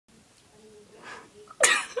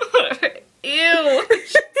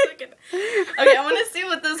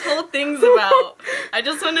I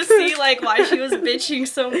just want to see like why she was bitching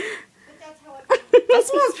so. That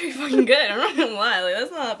smells pretty fucking good. I'm not gonna lie, like that's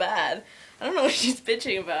not bad. I don't know what she's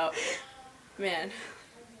bitching about. Man,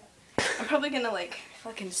 I'm probably gonna like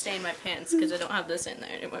fucking stain my pants because I don't have this in there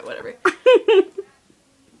anymore. Whatever.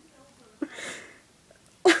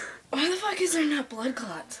 Why the fuck is there not blood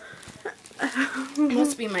clots?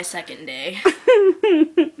 Must be my second day.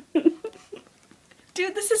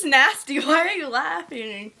 Dude, this is nasty. Why are you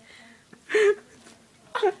laughing?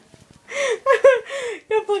 I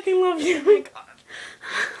fucking love you. Oh my god.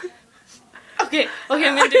 Okay, I'm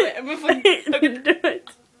gonna do it. I'm gonna do it.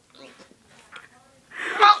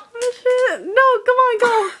 Oh shit. No, come on,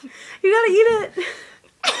 go. You gotta eat it.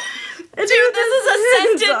 Dude, this is a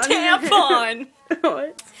scented tampon.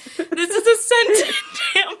 What? This is a scented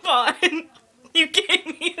tampon. You gave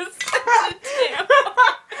me a scented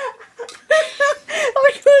tampon.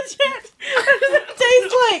 Like legit. What does it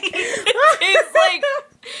taste like?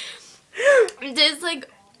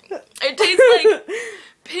 It tastes like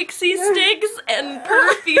pixie sticks and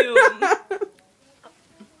perfume.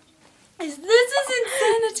 This isn't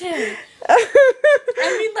sanitary. I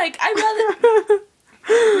mean, like,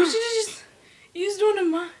 we should have just used one of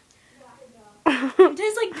mine. It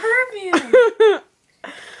tastes like perfume.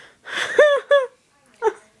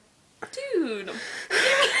 Dude, give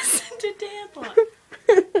me a scented tampon.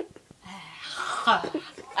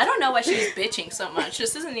 I don't know why she's bitching so much.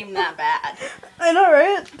 This isn't even that bad. I know,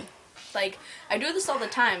 right? Like, I do this all the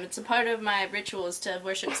time. It's a part of my rituals to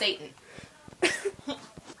worship Satan.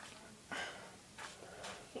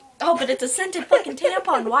 Oh, but it's a scented fucking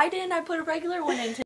tampon. Why didn't I put a regular one in?